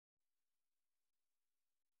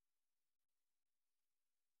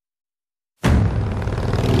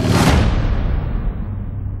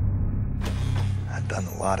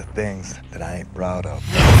done a lot of things that I ain't proud of.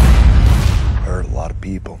 Hurt a lot of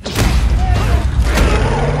people.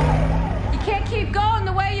 You can't keep going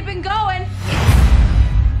the way you've been going.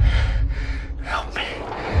 Help me.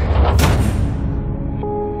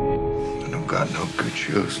 I don't got no good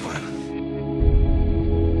shoes, Lynn.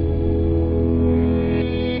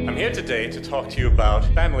 I'm here today to talk to you about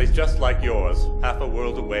families just like yours, half a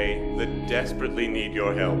world away, that desperately need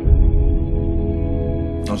your help.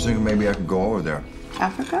 I was thinking maybe I could go over there.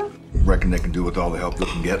 Africa? Reckon they can do with all the help they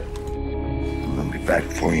can get. I'll be back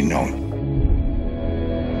before you know it.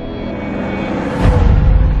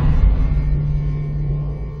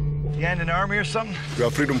 You in the army or something? We are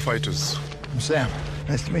freedom fighters. I'm Sam.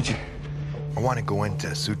 Nice to meet you. I want to go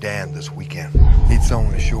into Sudan this weekend. Need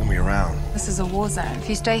someone to show me around. This is a war zone. If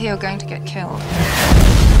you stay here, you're going to get killed.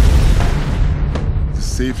 It's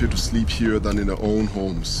safer to sleep here than in their own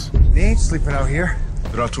homes. They ain't sleeping out here.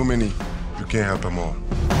 There are too many. You can't help them all.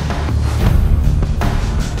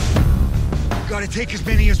 Gotta take as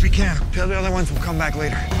many as we can. Tell the other ones we'll come back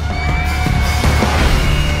later.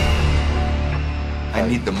 I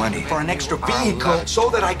need the money for an extra vehicle so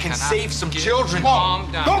that I can save some children.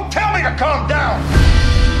 Calm down. Don't tell me to calm down!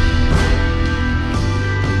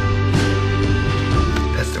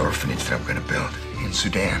 That's the orphanage that I'm gonna build in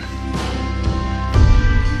Sudan.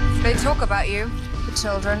 They talk about you, the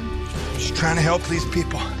children. Just trying to help these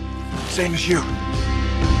people. Same as you.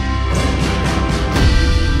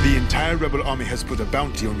 The entire rebel army has put a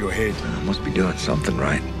bounty on your head. I must be doing something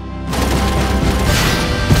right.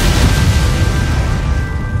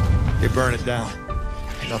 They burn it down.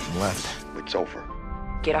 Nothing left. It's over.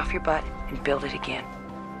 Get off your butt and build it again.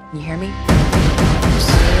 You hear me?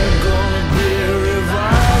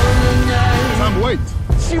 Sam, wait!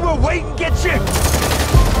 She will wait and get you!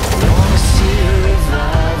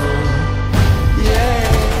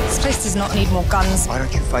 This place does not need more guns. Why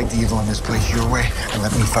don't you fight the evil in this place your way and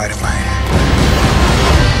let me fight it mine?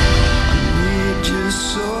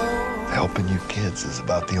 Helping you kids is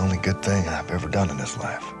about the only good thing I've ever done in this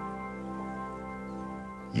life.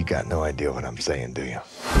 You got no idea what I'm saying, do you?